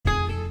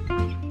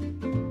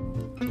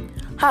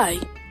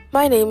Hi,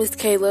 my name is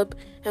Caleb,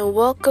 and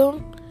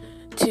welcome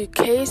to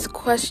K's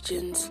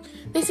Questions.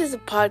 This is a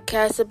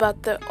podcast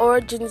about the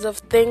origins of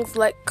things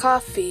like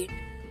coffee,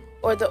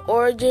 or the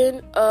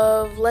origin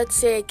of, let's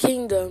say, a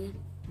kingdom.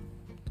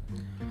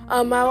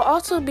 I'll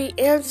also be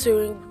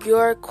answering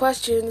your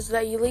questions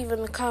that you leave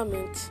in the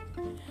comments.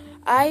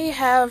 I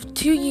have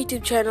 2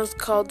 YouTube channels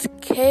called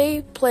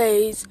K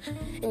Plays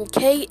and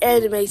K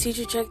Anime, so you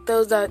should check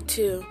those out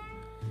too.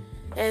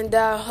 And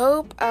I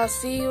hope I'll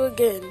see you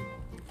again.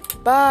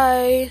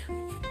 Bye!